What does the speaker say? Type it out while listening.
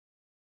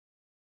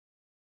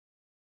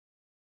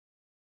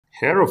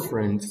Hello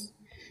friends,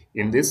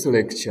 in this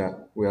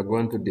lecture we are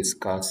going to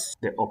discuss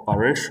the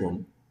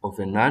operation of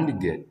a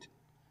NAND gate.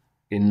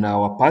 In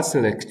our past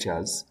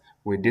lectures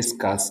we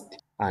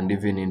discussed and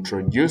even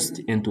introduced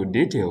into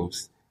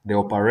details the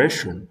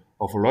operation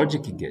of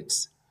logic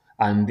gates.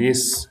 And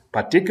this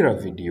particular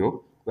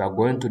video we are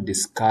going to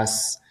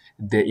discuss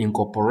the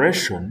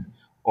incorporation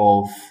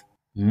of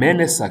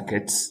many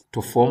circuits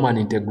to form an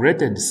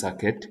integrated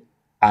circuit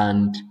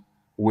and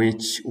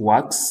which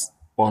works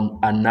on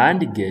a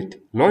NAND gate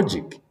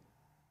logic.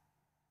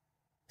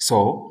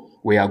 So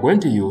we are going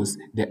to use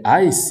the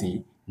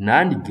IC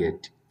NAND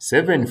gate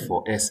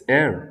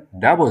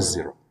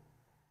 74SL00.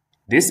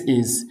 This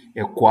is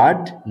a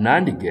quad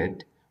NAND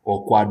gate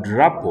or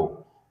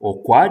quadruple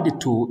or quad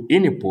 2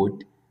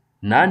 input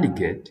NAND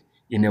gate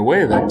in a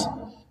way that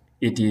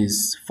it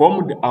is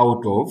formed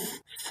out of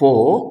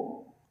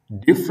 4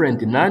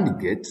 different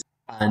NAND gates,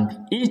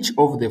 and each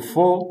of the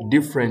 4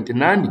 different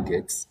NAND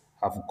gates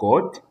has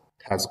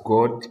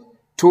got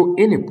 2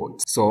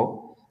 inputs.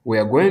 So we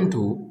are going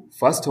to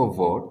first of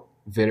all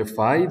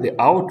verify the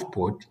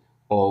output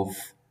of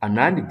a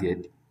NAND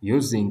gate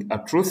using a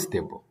truth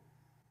table.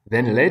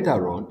 Then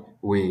later on,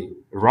 we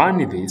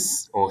run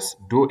this or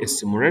do a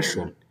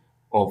simulation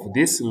of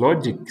this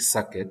logic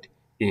circuit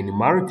in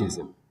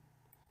Multisim.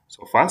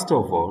 So first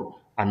of all,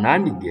 an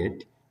AND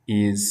gate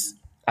is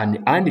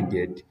an AND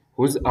gate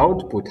whose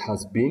output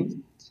has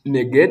been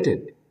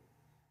negated,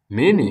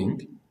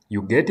 meaning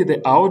you get the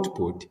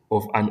output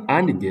of an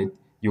AND gate,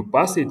 you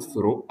pass it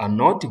through a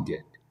NOT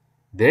gate.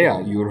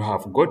 There you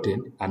have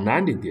gotten an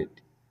AND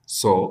gate.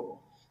 So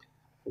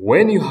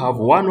when you have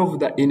one of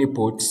the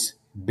inputs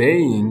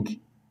being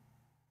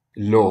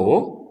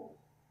low,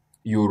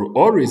 you'll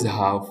always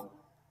have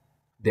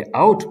the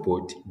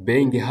output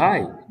being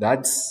high.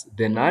 That's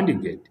the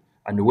NAND gate.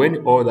 And when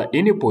all the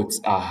inputs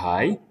are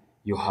high,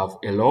 you have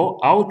a low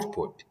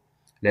output.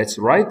 Let's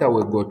right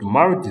away go to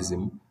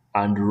Multisim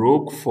and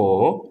look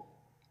for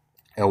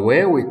a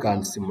way we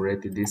can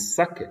simulate this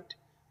circuit,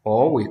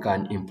 or we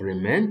can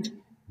implement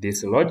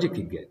this logic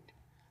gate.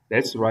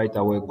 Let's right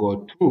away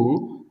go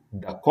to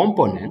the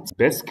components,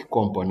 basic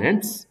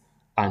components,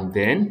 and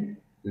then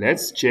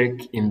let's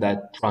check in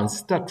the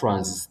transistor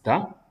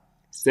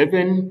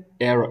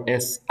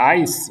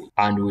 7LSIC,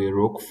 and we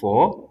look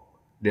for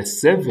the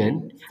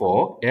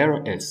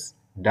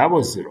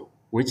 74LS00,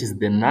 which is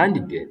the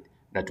NAND gate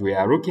that we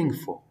are looking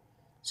for.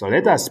 So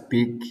let us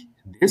pick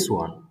this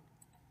one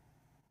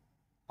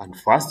and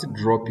first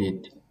drop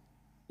it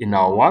in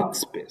our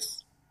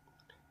workspace.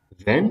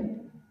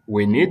 Then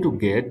we need to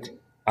get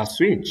a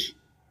switch.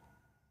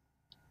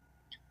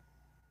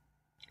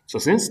 So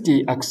since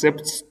it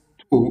accepts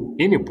 2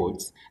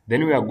 inputs,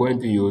 then we are going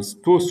to use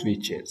 2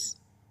 switches.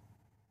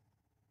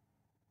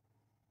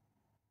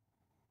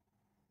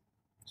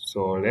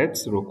 So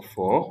let's look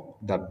for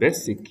the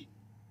basic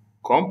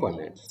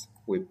components.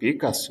 We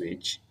pick a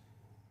switch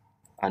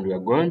and we are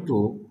going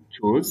to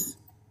choose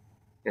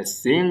a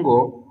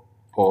single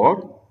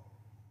pole,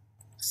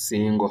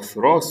 single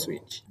throw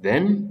switch.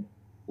 Then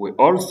we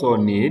also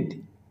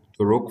need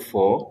to look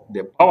for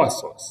the power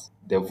source,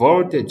 the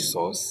voltage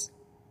source.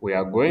 We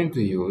are going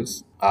to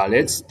use,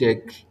 let's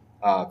take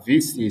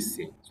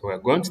VCC. So we're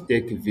going to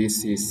take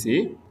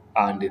VCC,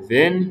 and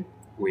then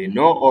we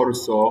know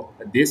also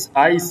this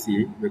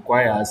IC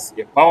requires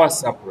a power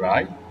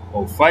supply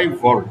of 5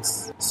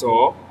 volts.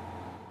 So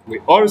we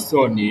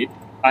also need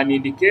an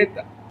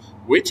indicator.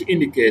 Which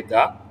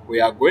indicator? We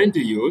are going to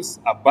use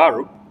a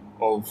bulb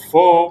of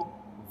 4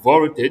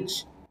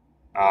 voltage,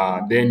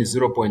 then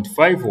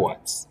 0.5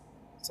 watts.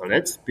 So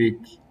let's pick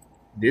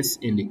this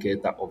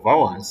indicator of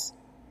ours,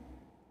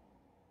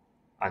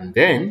 and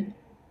then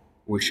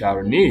we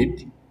shall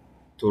need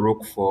to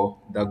look for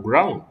the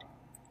ground.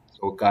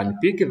 So we can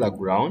pick the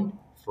ground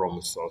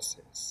from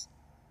sources,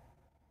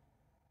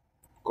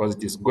 because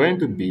it is going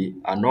to be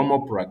a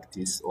normal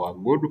practice or a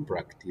good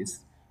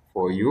practice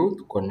for you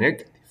to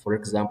connect, for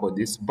example,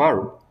 this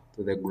bulb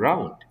to the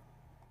ground.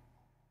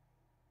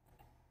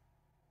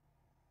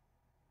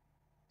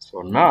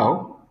 So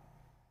now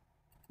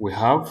we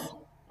have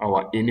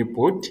our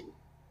input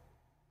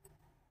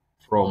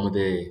from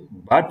the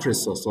battery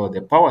source or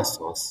the power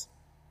source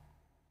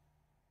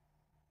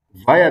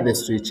via the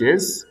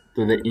switches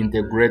to the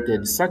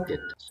integrated circuit.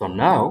 So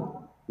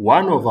now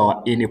one of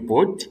our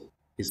input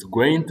is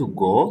going to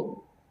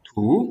go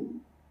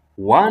to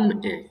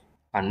 1A.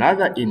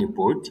 Another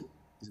input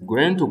is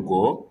going to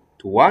go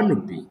to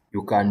 1B.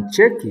 You can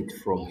check it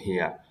from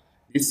here.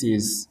 This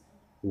is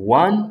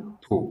 1,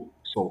 2.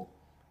 So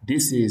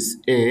this is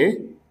A,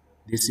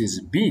 this is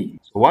B.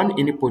 So one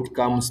input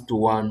comes to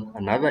 1,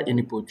 another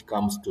input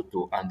comes to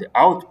 2, and the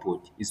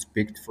output is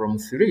picked from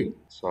 3.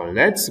 So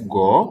let's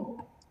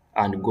go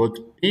and go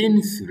to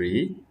pin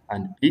 3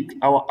 and pick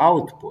our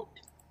output.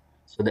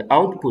 So the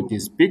output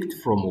is picked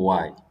from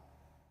Y.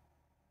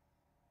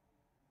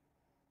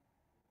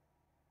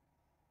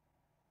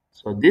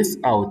 So this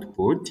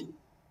output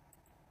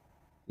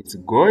is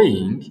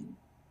going to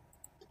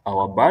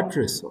our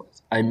battery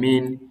source. I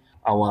mean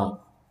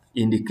our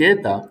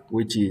indicator,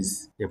 which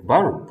is a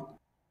bulb.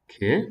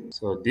 Okay,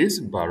 so this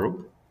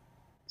bulb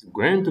is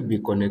going to be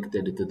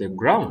connected to the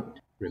ground.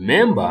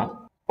 Remember,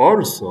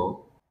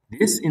 also,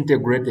 this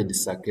integrated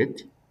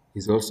circuit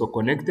is also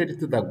connected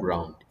to the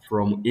ground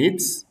from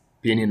its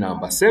pin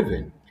number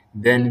 7.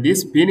 Then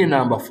this pin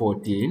number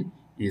 14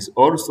 is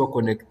also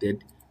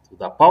connected to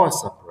the power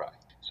supply.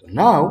 So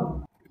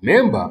now,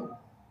 remember,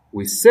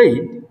 we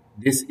said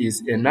this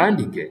is a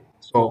NAND gate.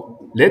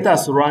 So let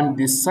us run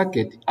this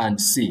circuit and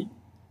see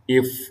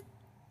if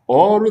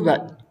all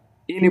the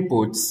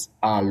inputs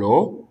are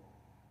low,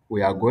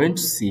 we are going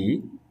to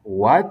see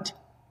what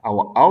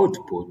our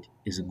output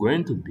is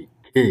going to be.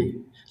 Okay,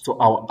 so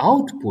our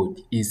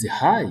output is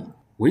high,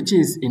 which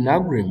is in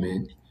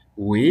agreement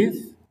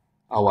with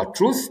our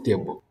truth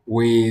table.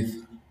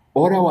 With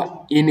all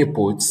our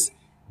inputs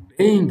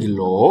being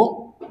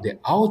low, the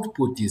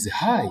output is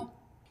high.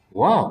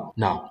 Wow.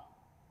 Now,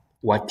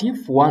 what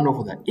if one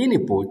of the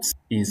inputs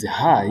is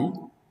high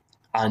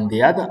and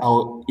the other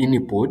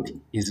input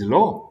is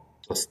low?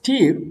 So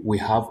still, we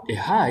have a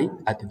high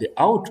at the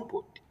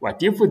output.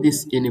 What if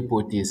this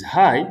input is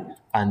high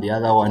and the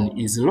other one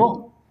is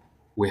low?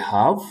 We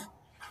have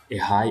a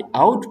high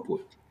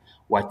output.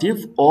 What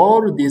if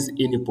all these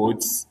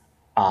inputs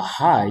are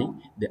high,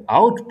 the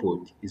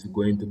output is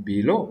going to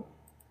be low,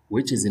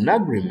 which is in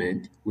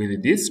agreement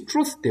with this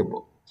truth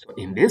table. So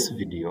in this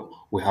video,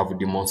 we have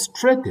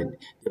demonstrated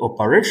the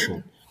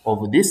operation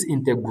of this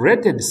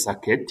integrated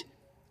circuit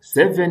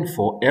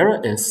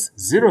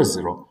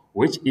 74LS00,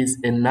 which is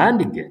a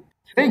NAND gate.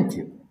 Thank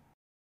you.